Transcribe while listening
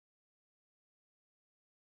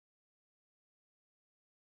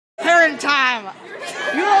one time.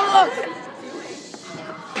 You look.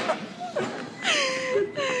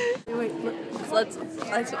 Wait, let's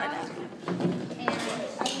find out.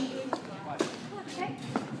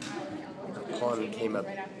 Pond came up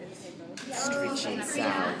screeching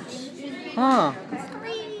sound. Huh.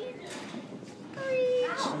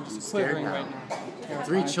 I'm scared now.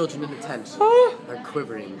 3 children in the tent are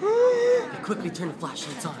quivering. They quickly turn the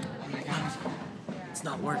flashlights on. Oh my god. It's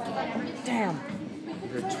not working. Damn. You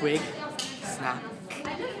hear a twig snap.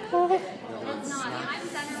 Another one snap.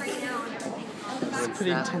 It's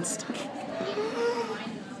pretty intense stuff.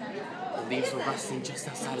 The leaves were rustling just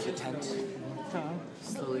outside of the tent.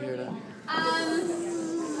 Slowly heard a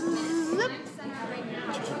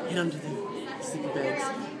children hid under the sleeping bags,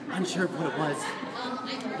 unsure of what it was.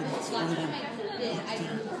 And it's one of them popped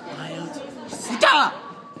their eye out. Stop!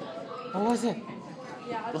 What was it?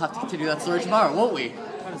 We'll have to continue that story tomorrow, won't we?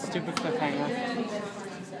 What a stupid cliffhanger.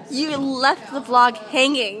 You left the vlog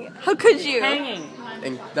hanging. How could you? Hanging.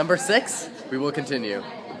 In number 6, we will continue.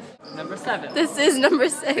 Number 7. This is number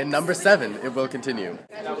 6. In number 7, it will continue.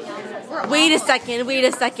 Wait a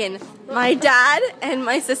second. My dad and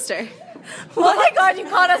my sister. Oh my god, you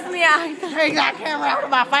caught us in the act. Take that camera out of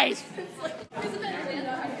my face.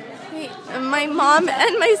 Wait, my mom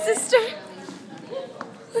and my sister.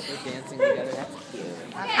 We're dancing together, that's cute.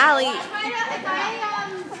 Allie. If I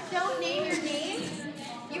don't name your names,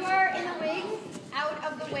 you are in the wings, out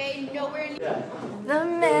of the way, nowhere near. The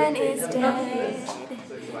man is dead.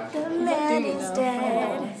 The man is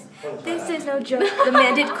dead. This is no joke. The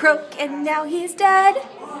man did croak and now he's dead.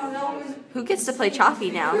 Who gets to play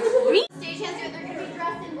Chaffee now? Me? Stage hands, they're going to be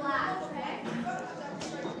dressed in black, okay?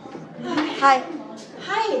 Hi.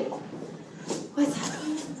 Hi. What's up?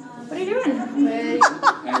 What are you doing?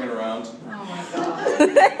 Hanging around.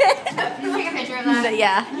 Can you take a picture of that?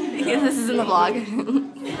 Yeah, because this is in the vlog.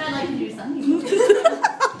 I'd like to do something.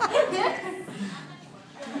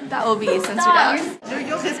 That will be censored out.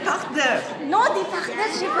 You're his partner. No, the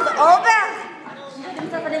partnership was over.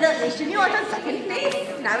 She knew I had second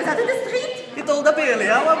place. Now I was out in the street. พี่ตูนจะเปลี่ยนแ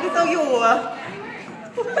ล้วว่าพี่ต้องอยู่อ่ะ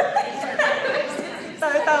ต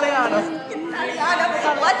าเลยอ่ะ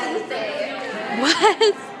What do you say? What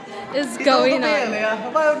is going on? เลยอ่ะเพรา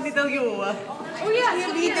ะว่าพี่ต้องอยู่อ่ะ Oh yeah,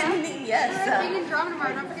 yes. Big and drum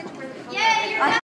tomorrow, don't forget to wear the color. Yay, you're